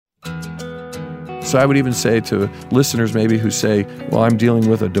So I would even say to listeners maybe who say, well, I'm dealing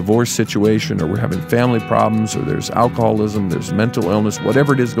with a divorce situation, or we're having family problems, or there's alcoholism, there's mental illness,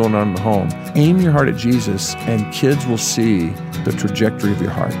 whatever it is going on in the home, aim your heart at Jesus, and kids will see the trajectory of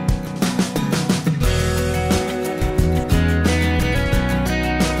your heart.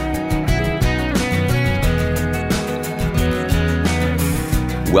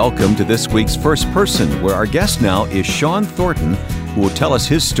 Welcome to this week's First Person, where our guest now is Shawn Thornton, who will tell us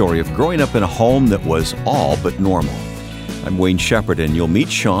his story of growing up in a home that was all but normal. I'm Wayne Shepherd, and you'll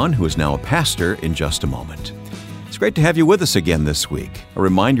meet Shawn, who is now a pastor, in just a moment. It's great to have you with us again this week. A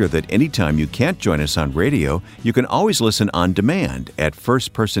reminder that anytime you can't join us on radio, you can always listen on demand at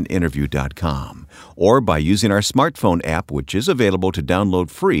firstpersoninterview.com or by using our smartphone app, which is available to download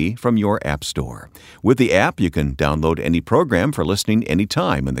free from your app store. With the app, you can download any program for listening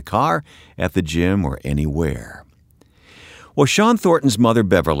anytime in the car, at the gym, or anywhere. Well, Shawn Thornton's mother,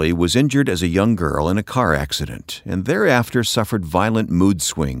 Beverly, was injured as a young girl in a car accident and thereafter suffered violent mood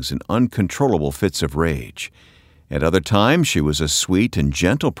swings and uncontrollable fits of rage. At other times, she was a sweet and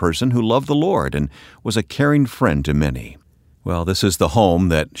gentle person who loved the Lord and was a caring friend to many. Well, this is the home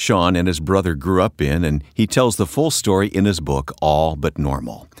that Shawn and his brother grew up in, and he tells the full story in his book, All But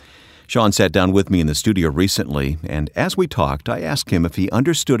Normal. Shawn sat down with me in the studio recently, and as we talked, I asked him if he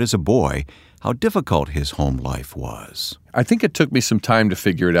understood as a boy how difficult his home life was. I think it took me some time to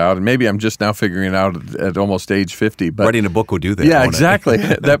figure it out, and maybe I'm just now figuring it out at almost age 50. But writing a book will do that. Yeah, exactly.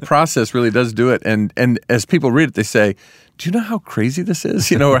 That process really does do it. And as people read it, they say, do you know how crazy this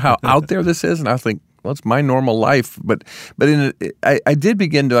is? Or how out there this is? And I think, well, it's my normal life. But I did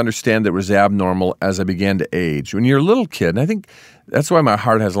begin to understand that it was abnormal as I began to age. When you're a little kid, and I think that's why my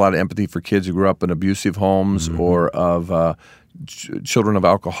heart has a lot of empathy for kids who grew up in abusive homes or of children of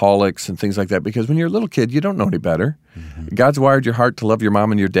alcoholics and things like that, because when you're a little kid, you don't know any better. God's wired your heart to love your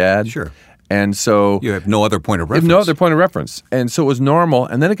mom and your dad. Sure. And so you have no other point of reference. You have no other point of reference. And so it was normal.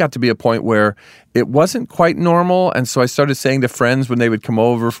 And then it got to be a point where it wasn't quite normal. And so I started saying to friends when they would come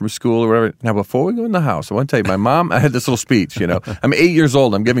over from school or whatever, now before we go in the house, I want to tell you, my mom, I had this little speech, I'm 8 years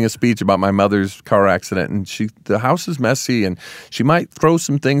old. I'm giving a speech about my mother's car accident. And the house is messy and she might throw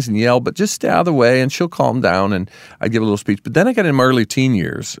some things and yell, but just stay out of the way and she'll calm down. And I'd give a little speech. But then I got in my early teen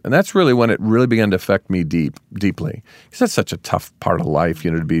years. And that's really when it really began to affect me deeply. Because that's such a tough part of life,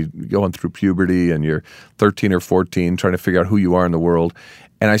 to be going through puberty and you're 13 or 14 trying to figure out who you are in the world.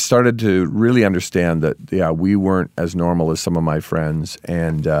 And I started to really understand that, we weren't as normal as some of my friends,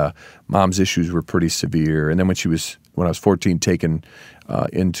 and mom's issues were pretty severe. And then when I was 14, taken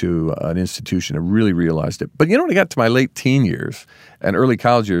into an institution, I really realized it. But when I got to my late teen years and early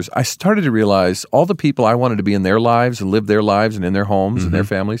college years, I started to realize all the people I wanted to be in their lives and live their lives and in their homes and their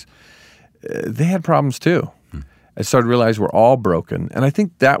families, they had problems too. I started to realize we're all broken. And I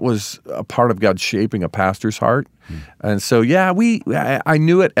think that was a part of God shaping a pastor's heart. And so, I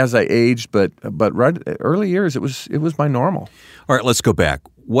knew it as I aged, but right early years, it was my normal. All right, let's go back.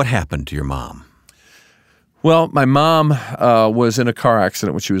 What happened to your mom? Well, my mom was in a car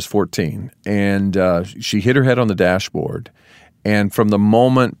accident when she was 14, and she hit her head on the dashboard. And from the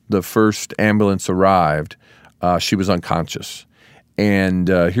moment the first ambulance arrived, she was unconscious. And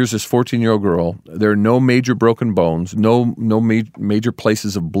here's this 14-year-old girl. There are no major broken bones, no major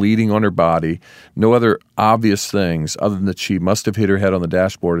places of bleeding on her body, no other obvious things other than that she must have hit her head on the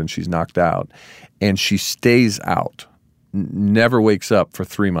dashboard and she's knocked out. And she stays out, never wakes up for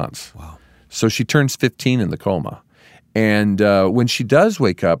 3 months. Wow. So she turns 15 in the coma. And when she does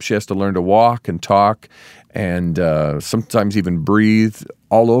wake up, she has to learn to walk and talk and sometimes even breathe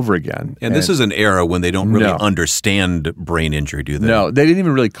all over again. And this is an era when they don't really understand brain injury, do they? No, they didn't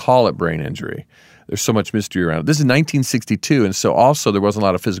even really call it brain injury. There's so much mystery around it. This is 1962, and so also there wasn't a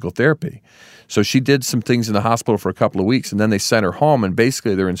lot of physical therapy. So she did some things in the hospital for a couple of weeks, and then they sent her home, and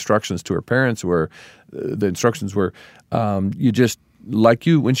basically their instructions to her parents were, you just, like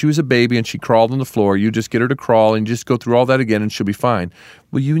when she was a baby and she crawled on the floor, you just get her to crawl and just go through all that again and she'll be fine.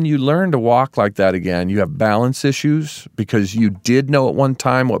 Well, when you learn to walk like that again, you have balance issues because you did know at one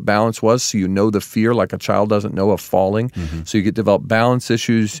time what balance was, so you know the fear like a child doesn't know of falling. So you get develop balance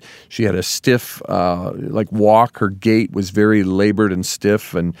issues. She had a stiff walk. Her gait was very labored and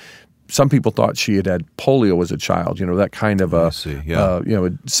stiff, and some people thought she had polio as a child, that kind of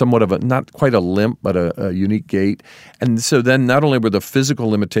somewhat of a, not quite a limp, but a unique gait. And so then not only were the physical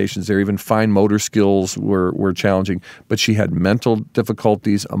limitations there, even fine motor skills were challenging, but she had mental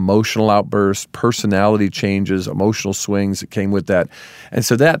difficulties, emotional outbursts, personality changes, emotional swings that came with that. And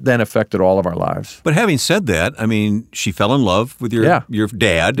so that then affected all of our lives. But having said that, she fell in love with your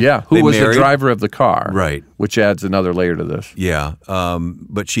dad. Yeah, who was the driver of the car. Right. Which adds another layer to this. Yeah,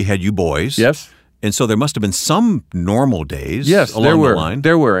 but she had you boys. Yes. And so there must have been some normal days Yes, along there were. the line.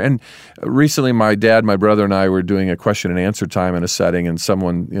 There were. And recently my dad, my brother, and I were doing a question and answer time in a setting, and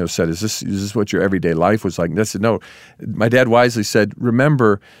someone said, is this what your everyday life was like? And I said, no. My dad wisely said,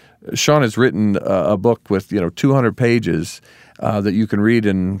 remember, Sean has written a book with 200 pages that you can read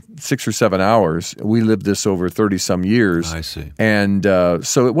in 6 or 7 hours. We lived this over 30-some years. I see. And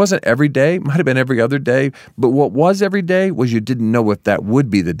so it wasn't every day. It might have been every other day. But what was every day was you didn't know if that would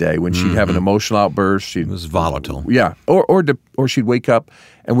be the day when she'd have an emotional outburst. It was volatile. Yeah. Or she'd wake up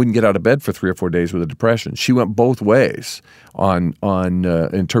and wouldn't get out of bed for 3 or 4 days with a depression. She went both ways on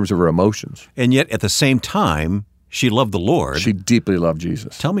in terms of her emotions. And yet at the same time, she loved the Lord. She deeply loved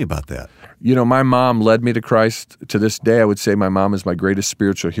Jesus. Tell me about that. My mom led me to Christ. To this day, I would say my mom is my greatest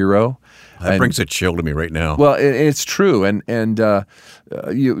spiritual hero. That brings a chill to me right now. Well, it's true. And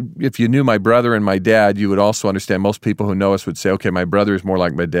if you knew my brother and my dad, you would also understand. Most people who know us would say, okay, my brother is more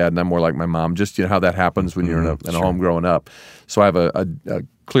like my dad and I'm more like my mom. Just how that happens when you're in a home growing up. So I have a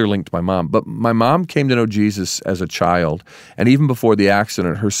clear link to my mom. But my mom came to know Jesus as a child. And even before the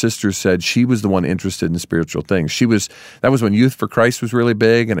accident, her sister said she was the one interested in spiritual things. That was when Youth for Christ was really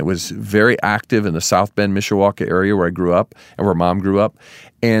big, and it was very active in the South Bend, Mishawaka area where I grew up and where Mom grew up.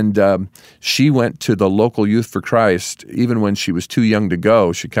 And she went to the local Youth for Christ even when she was too young to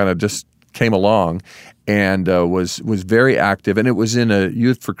go. She kind of just came along and was very active. And it was in a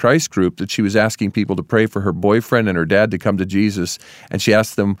Youth for Christ group that she was asking people to pray for her boyfriend and her dad to come to Jesus. And she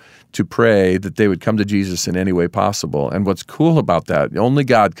asked them to pray that they would come to Jesus in any way possible. And what's cool about that, only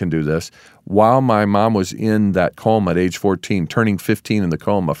God can do this, while my mom was in that coma at age 14, turning 15 in the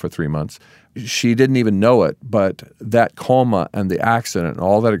coma for 3 months, she didn't even know it, but that coma and the accident and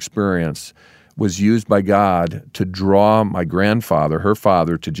all that experience was used by God to draw my grandfather, her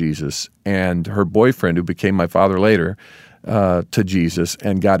father, to Jesus, and her boyfriend, who became my father later, to Jesus.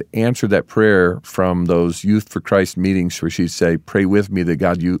 And God answered that prayer from those Youth for Christ meetings where she'd say, pray with me that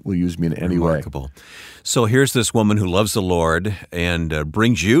God will use me in any way. Remarkable. So here's this woman who loves the Lord and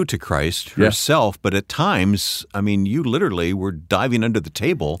brings you to Christ herself, but at times, you literally were diving under the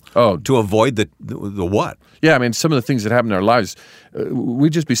table to avoid the what? Yeah, some of the things that happened in our lives,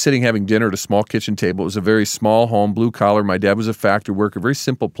 we'd just be sitting having dinner at a small kitchen table. It was a very small home, blue collar. My dad was a factory worker, very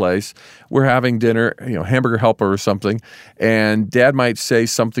simple place. We're having dinner, hamburger helper or something, and Dad might say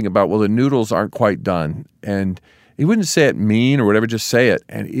something about, well, the noodles aren't quite done. And he wouldn't say it mean or whatever, just say it.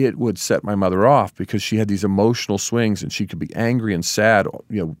 And it would set my mother off because she had these emotional swings and she could be angry and sad,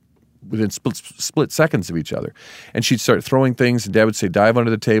 within split seconds of each other. And she'd start throwing things, and Dad would say, dive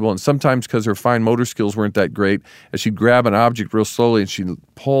under the table. And sometimes, because her fine motor skills weren't that great, as she'd grab an object real slowly and she'd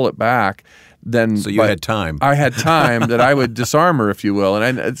pull it back, then... So you had time. I had time that I would disarm her, if you will.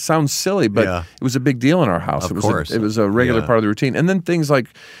 And it sounds silly, but it was a big deal in our house. Of course. It was a regular part of the routine. And then things like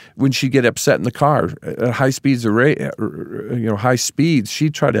when she'd get upset in the car, at high speeds,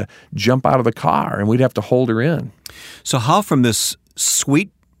 she'd try to jump out of the car, and we'd have to hold her in. So how, from this sweet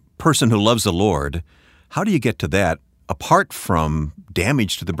person who loves the Lord, how do you get to that apart from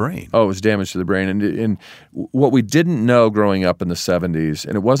damage to the brain? Oh, it was damage to the brain. And what we didn't know growing up in the 70s,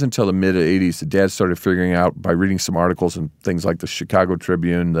 and it wasn't until the mid-80s that Dad started figuring out by reading some articles and things like the Chicago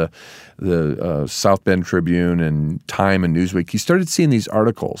Tribune, the South Bend Tribune, and Time and Newsweek. He started seeing these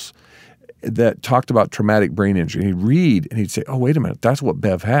articles that talked about traumatic brain injury. He'd read and he'd say, oh, wait a minute, that's what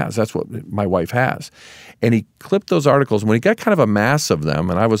Bev has. That's what my wife has. And he clipped those articles. And when he got kind of a mass of them,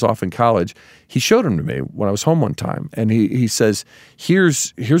 and I was off in college, he showed them to me when I was home one time. And he says,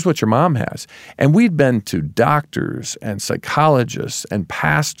 here's what your mom has. And we'd been to doctors and psychologists and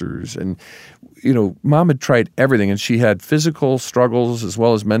pastors, and Mom had tried everything, and she had physical struggles as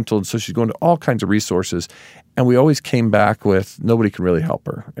well as mental, and so she's going to all kinds of resources. And we always came back with nobody can really help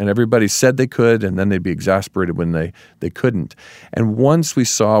her. And everybody said they could, and then they'd be exasperated when they couldn't. And once we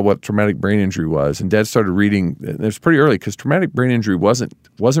saw what traumatic brain injury was, and Dad started reading, it was pretty early because traumatic brain injury wasn't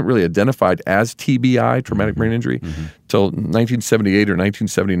really identified as TBI, traumatic brain injury, till 1978 or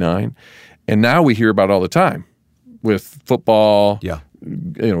 1979. And now we hear about it all the time with football. Yeah.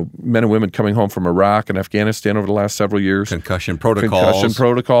 Men and women coming home from Iraq and Afghanistan over the last several years. Concussion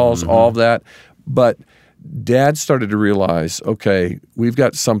protocols. All of that. But Dad started to realize, okay, we've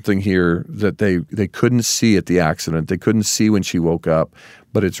got something here that they couldn't see at the accident. They couldn't see when she woke up,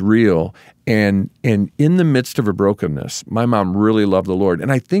 but it's real. And in the midst of her brokenness, my mom really loved the Lord.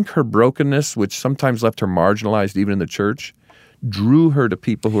 And I think her brokenness, which sometimes left her marginalized even in the church, drew her to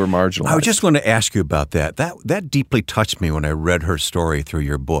people who are marginalized. I was just going to ask you about that. That deeply touched me when I read her story through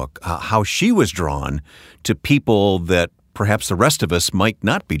your book, how she was drawn to people that perhaps the rest of us might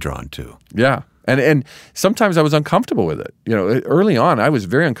not be drawn to. Yeah. And sometimes I was uncomfortable with it. Early on, I was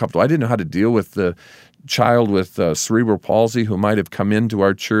very uncomfortable. I didn't know how to deal with the child with cerebral palsy who might have come into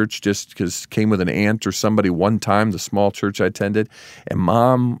our church just because came with an aunt or somebody one time, the small church I attended. And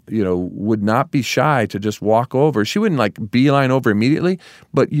Mom, would not be shy to just walk over. She wouldn't beeline over immediately,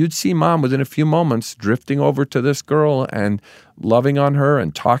 but you'd see Mom within a few moments drifting over to this girl and loving on her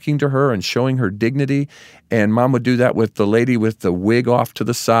and talking to her and showing her dignity. And Mom would do that with the lady with the wig off to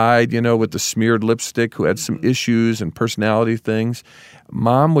the side, with the smeared lipstick who had some issues and personality things.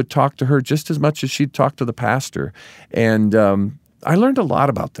 Mom would talk to her just as much as she'd talk to the pastor. And I learned a lot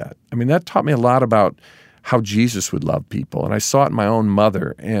about that. I mean, that taught me a lot about how Jesus would love people. And I saw it in my own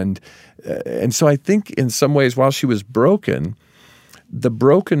mother. And so I think in some ways, while she was broken, the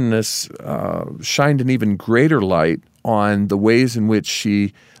brokenness shined an even greater light on the ways in which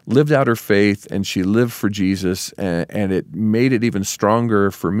she lived out her faith and she lived for Jesus, and it made it even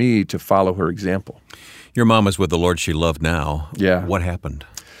stronger for me to follow her example. Your mom is with the Lord she loved now. Yeah. What happened?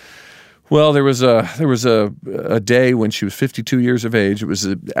 Well, there was a day when she was 52 years of age. It was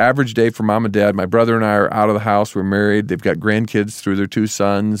an average day for Mom and Dad. My brother and I are out of the house. We're married. They've got grandkids through their 2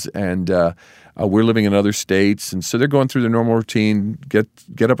 sons, and we're living in other states. And so they're going through their normal routine, get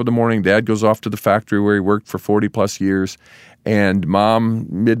up in the morning. Dad goes off to the factory where he worked for 40-plus years. And Mom,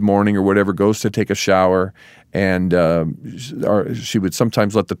 mid-morning or whatever, goes to take a shower. And she would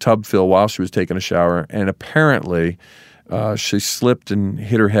sometimes let the tub fill while she was taking a shower. And apparently she slipped and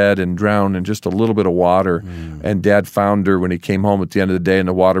hit her head and drowned in just a little bit of water. And Dad found her when he came home at the end of the day, and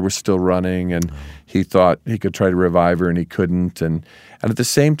the water was still running. And he thought he could try to revive her, and he couldn't. And at the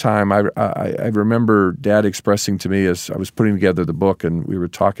same time, I remember Dad expressing to me as I was putting together the book, and we were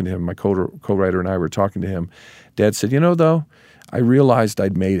talking to him, my co-writer and I were talking to him. Dad said, though, I realized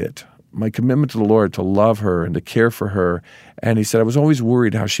I'd made it. My commitment to the Lord to love her and to care for her. And he said, I was always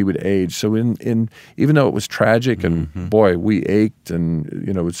worried how she would age. So even though it was tragic and boy, we ached, and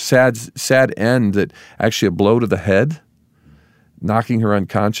it was sad end that actually a blow to the head, knocking her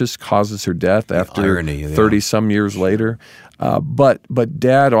unconscious, causes her death after 30 some years later. But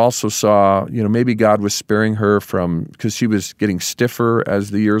Dad also saw, maybe God was sparing her because she was getting stiffer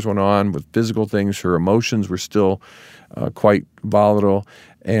as the years went on with physical things. Her emotions were still quite volatile.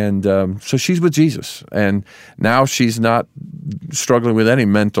 And so she's with Jesus. And now she's not struggling with any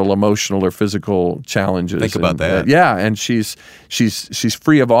mental, emotional, or physical challenges. Think about that. And she's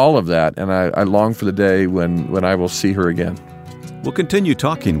free of all of that. And I long for the day when I will see her again. We'll continue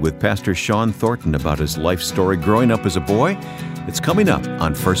talking with Pastor Shawn Thornton about his life story growing up as a boy. It's coming up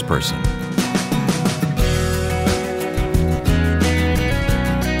on First Person.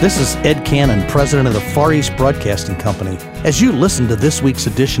 This is Ed Cannon, president of the Far East Broadcasting Company. As you listen to this week's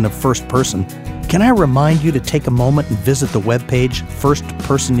edition of First Person, can I remind you to take a moment and visit the webpage,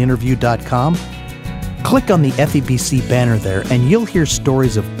 firstpersoninterview.com? Click on the FEBC banner there, and you'll hear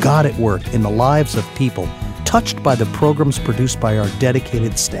stories of God at work in the lives of people touched by the programs produced by our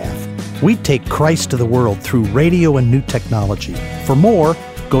dedicated staff. We take Christ to the world through radio and new technology. For more,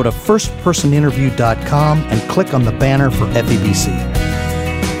 go to firstpersoninterview.com and click on the banner for FEBC.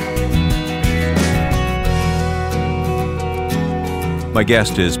 My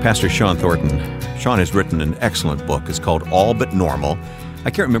guest is Pastor Shawn Thornton. Shawn has written an excellent book. It's called All But Normal. I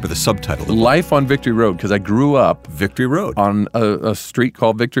can't remember the subtitle. Life on Victory Road, because I grew up Victory Road on a street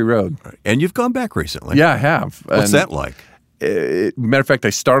called Victory Road. And you've gone back recently. Yeah, I have. What's that like? Matter of fact, I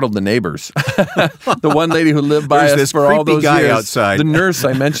startled the neighbors. The one lady who lived by us for all those guy years, outside. The nurse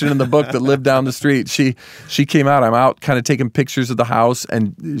I mentioned in the book that lived down the street, she came out. I'm out kind of taking pictures of the house,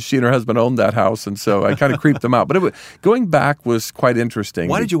 and she and her husband owned that house, and so I kind of creeped them out. But going back was quite interesting.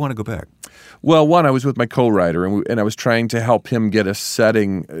 Why did you want to go back? Well, one, I was with my co-writer, and I was trying to help him get a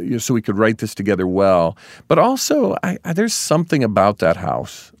setting so we could write this together well. But also, there's something about that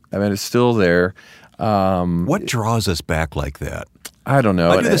house. I mean, it's still there. What draws us back like that? I don't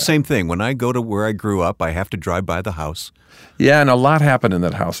know. I do the same thing. When I go to where I grew up, I have to drive by the house. Yeah, and a lot happened in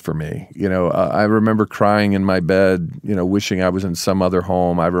that house for me. I remember crying in my bed, wishing I was in some other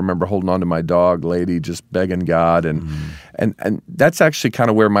home. I remember holding on to my dog, Lady, just begging God. And that's actually kind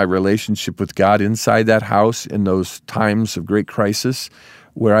of where my relationship with God inside that house in those times of great crisis,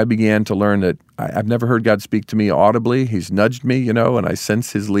 where I began to learn that I've never heard God speak to me audibly. He's nudged me, and I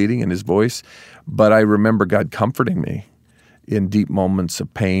sense His leading and His voice. But I remember God comforting me in deep moments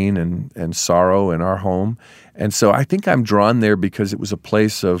of pain and sorrow in our home. And so I think I'm drawn there because it was a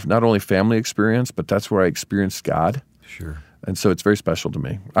place of not only family experience, but that's where I experienced God. Sure. And so it's very special to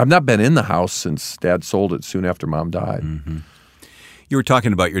me. I've not been in the house since Dad sold it soon after Mom died. Mm-hmm. You were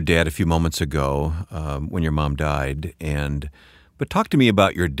talking about your dad a few moments ago when your mom died, But talk to me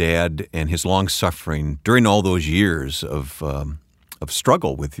about your dad and his long suffering during all those years of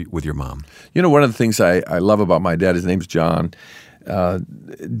struggle with your mom. You know, one of the things I love about my dad, his name's John.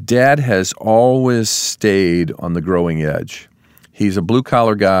 Dad has always stayed on the growing edge. He's a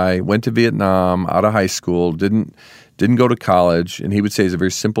blue-collar guy, went to Vietnam out of high school, didn't go to college, and he would say he's a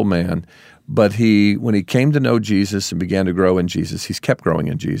very simple man. But when he came to know Jesus and began to grow in Jesus, he's kept growing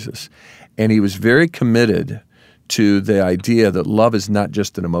in Jesus. And he was very committed to the idea that love is not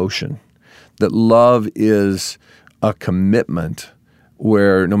just an emotion, that love is a commitment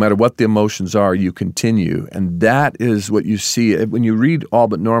where no matter what the emotions are, you continue. And that is what you see. When you read All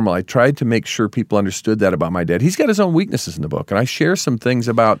But Normal, I tried to make sure people understood that about my dad. He's got his own weaknesses in the book, and I share some things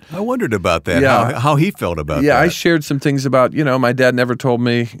about... I wondered about that, how he felt about that. Yeah, I shared some things about, my dad never told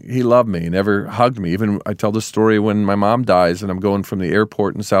me he loved me, never hugged me. Even I tell the story when my mom dies and I'm going from the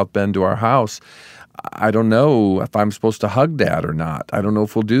airport in South Bend to our house. I don't know if I'm supposed to hug Dad or not. I don't know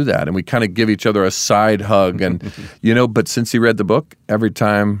if we'll do that. And we kind of give each other a side hug. And, but since he read the book, every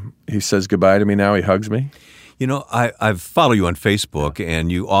time he says goodbye to me now, he hugs me. I follow you on Facebook,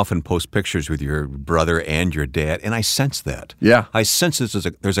 and you often post pictures with your brother and your dad, and I sense that. Yeah. I sense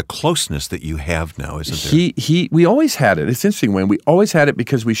there's a closeness that you have now, isn't there? We always had it. It's interesting, Wayne. We always had it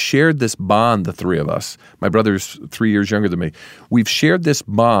because we shared this bond, the three of us. My brother's 3 years younger than me. We've shared this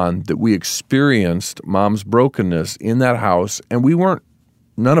bond that we experienced Mom's brokenness in that house, and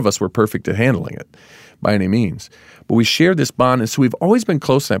none of us were perfect at handling it by any means. But we shared this bond, and so we've always been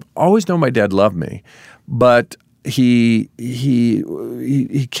close. I've always known my dad loved me. But he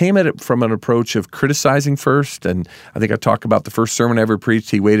came at it from an approach of criticizing first, and I think I talk about the first sermon I ever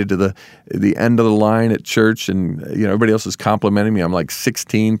preached. He waited to the end of the line at church, and everybody else is complimenting me. I'm like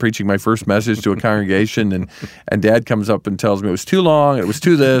 16 preaching my first message to a congregation, and Dad comes up and tells me it was too long, it was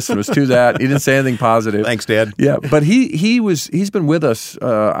too this, and it was too that. He didn't say anything positive. Thanks, Dad. Yeah, but he's been with us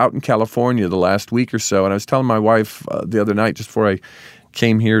out in California the last week or so, and I was telling my wife the other night just before I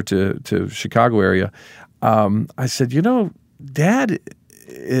came here to Chicago area. I said, Dad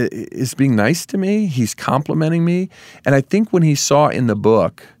is being nice to me. He's complimenting me. And I think when he saw in the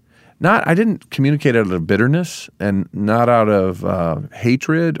book, I didn't communicate out of bitterness and not out of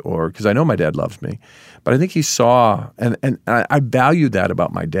hatred because I know my dad loves me. But I think he saw, and I value that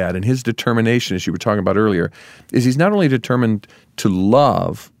about my dad and his determination, as you were talking about earlier, is he's not only determined to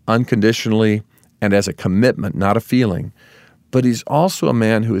love unconditionally and as a commitment, not a feeling, but he's also a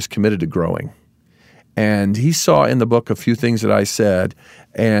man who is committed to growing. And he saw in the book a few things that I said,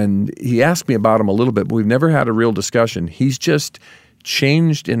 and he asked me about them a little bit, but we've never had a real discussion. He's just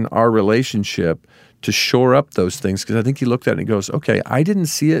changed in our relationship to shore up those things, because I think he looked at it and he goes, okay, I didn't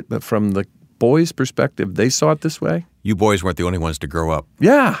see it, but from the boys' perspective, they saw it this way. You boys weren't the only ones to grow up.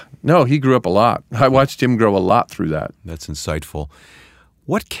 Yeah. No, he grew up a lot. I watched him grow a lot through that. That's insightful.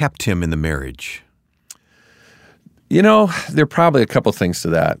 What kept him in the marriage? There are probably a couple things to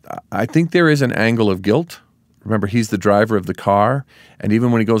that. I think there is an angle of guilt. Remember, he's the driver of the car, and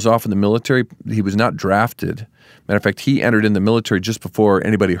even when he goes off in the military, he was not drafted. Matter of fact, he entered in the military just before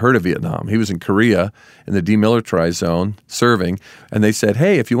anybody heard of Vietnam. He was in Korea in the demilitarized zone serving, and they said,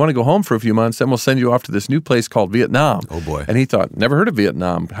 hey, if you want to go home for a few months, then we'll send you off to this new place called Vietnam. Oh, boy. And he thought, never heard of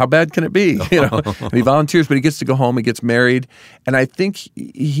Vietnam. How bad can it be? And he volunteers, but he gets to go home, he gets married, and I think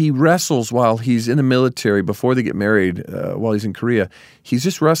he wrestles while he's in the military, before they get married, while he's in Korea. He's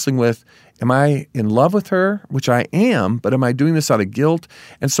just wrestling with, am I in love with her? Which I am, but am I doing this out of guilt?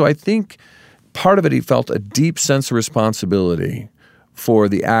 And so I think part of it, he felt a deep sense of responsibility for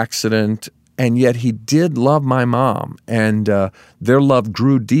the accident, and yet he did love my mom, and their love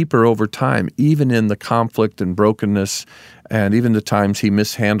grew deeper over time, even in the conflict and brokenness, and even the times he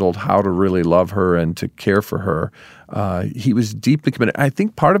mishandled how to really love her and to care for her. He was deeply committed. I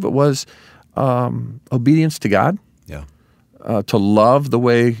think part of it was obedience to God. Yeah. To love the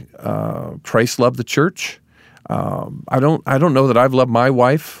way Christ loved the church. I don't know that I've loved my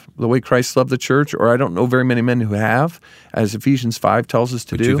wife the way Christ loved the church, or I don't know very many men who have, as Ephesians 5 tells us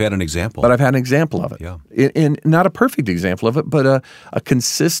to do. But you've had an example. But I've had an example of it. Yeah. In not a perfect example of it, but a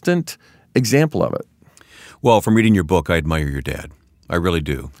consistent example of it. Well, from reading your book, I admire your dad. I really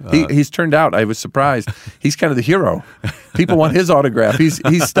do. He's turned out, I was surprised, he's kind of the hero. People want his autograph. He's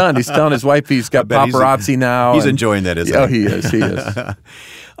stunned. He's telling his wife he's got paparazzi now. He's enjoying that, isn't he? Oh, he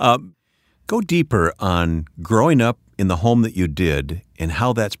is. Go deeper on growing up in the home that you did and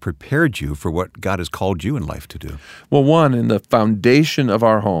how that's prepared you for what God has called you in life to do. Well, one, in the foundation of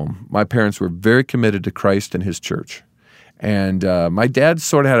our home, my parents were very committed to Christ and his church. And my dad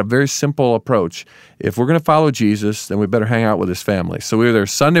sort of had a very simple approach. If we're going to follow Jesus, then we better hang out with his family. So we were there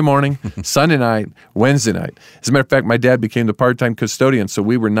Sunday morning, Sunday night, Wednesday night. As a matter of fact, my dad became the part-time custodian, so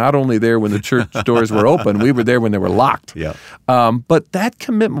we were not only there when the church doors were open, we were there when they were locked. Yeah. But that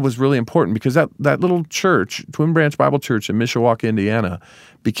commitment was really important because that little church, Twin Branch Bible Church in Mishawaka, Indiana,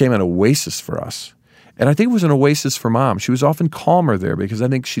 became an oasis for us. And I think it was an oasis for Mom. She was often calmer there because I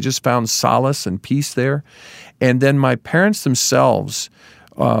think she just found solace and peace there. And then my parents themselves,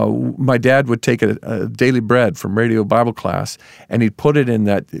 my dad would take a daily bread from radio Bible class, and he'd put it in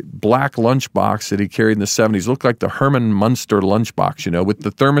that black lunchbox that he carried in the 70s. It looked like the Herman Munster lunchbox, with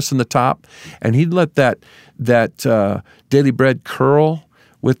the thermos in the top. And he'd let that daily bread curl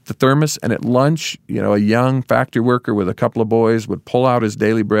with the thermos, and at lunch, a young factory worker with a couple of boys would pull out his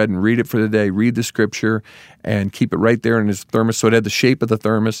daily bread and read it for the day, read the scripture, and keep it right there in his thermos so it had the shape of the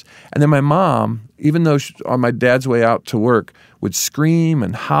thermos. And then my mom, even though on my dad's way out to work, would scream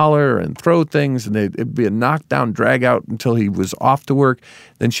and holler and throw things, and it'd be a knockdown, drag out until he was off to work.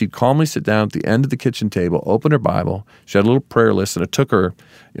 Then she'd calmly sit down at the end of the kitchen table, open her Bible. She had a little prayer list, and it took her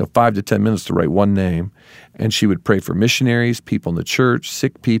 5 to 10 minutes to write one name. And she would pray for missionaries, people in the church,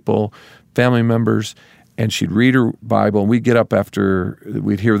 sick people, family members, and she'd read her Bible, and we'd get up after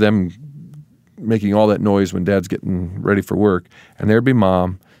we'd hear them making all that noise when Dad's getting ready for work, and there'd be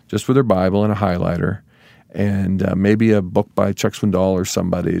Mom just with her Bible and a highlighter, and maybe a book by Chuck Swindoll or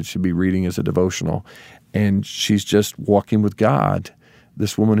somebody that she'd be reading as a devotional, and she's just walking with God,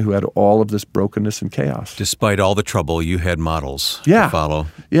 this woman who had all of this brokenness and chaos. Despite all the trouble, you had models to follow.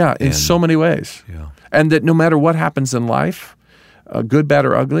 Yeah, in so many ways. Yeah. And that no matter what happens in life, good, bad,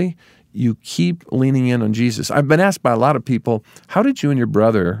 or ugly, you keep leaning in on Jesus. I've been asked by a lot of people, how did you and your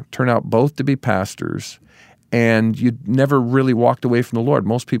brother turn out both to be pastors and you never really walked away from the Lord?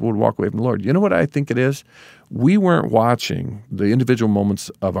 Most people would walk away from the Lord. You know what I think it is? We weren't watching the individual moments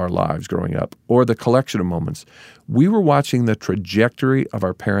of our lives growing up or the collection of moments. We were watching the trajectory of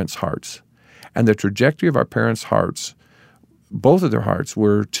our parents' hearts. And the trajectory of our parents' hearts, both of their hearts,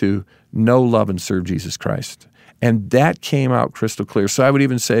 were to know, love, and serve Jesus Christ. And that came out crystal clear. So I would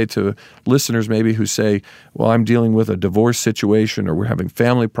even say to listeners maybe who say, well, I'm dealing with a divorce situation, or we're having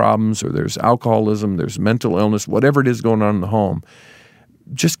family problems, or there's alcoholism, there's mental illness, whatever it is going on in the home,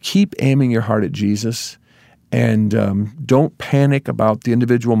 just keep aiming your heart at Jesus, and don't panic about the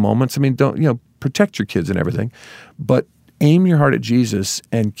individual moments. I mean, don't, protect your kids and everything, but aim your heart at Jesus,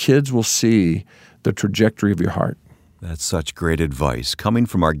 and kids will see the trajectory of your heart. That's such great advice coming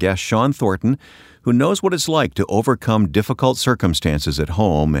from our guest, Shawn Thornton, who knows what it's like to overcome difficult circumstances at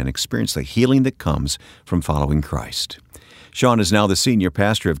home and experience the healing that comes from following Christ. Shawn is now the senior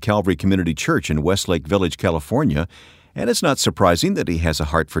pastor of Calvary Community Church in Westlake Village, California, and it's not surprising that he has a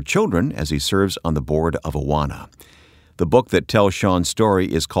heart for children as he serves on the board of Awana. The book that tells Shawn's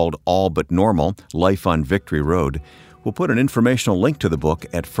story is called All But Normal, Life on Victory Road. We'll put an informational link to the book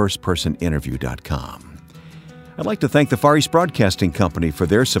at firstpersoninterview.com. I'd like to thank the Far East Broadcasting Company for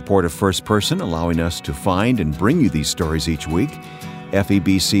their support of First Person, allowing us to find and bring you these stories each week.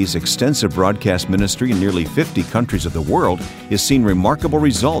 FEBC's extensive broadcast ministry in nearly 50 countries of the world has seen remarkable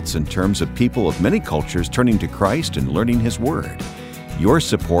results in terms of people of many cultures turning to Christ and learning His Word. Your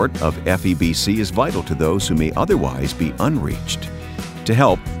support of FEBC is vital to those who may otherwise be unreached. To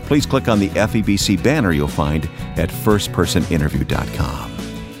help, please click on the FEBC banner you'll find at firstpersoninterview.com.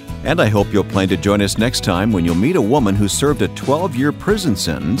 And I hope you'll plan to join us next time when you'll meet a woman who served a 12-year prison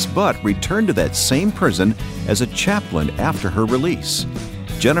sentence but returned to that same prison as a chaplain after her release.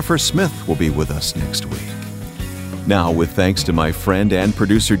 Jennifer Smith will be with us next week. Now, with thanks to my friend and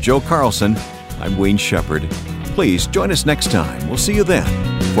producer Joe Carlson, I'm Wayne Shepherd. Please join us next time. We'll see you then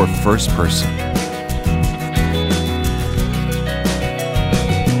for First Person.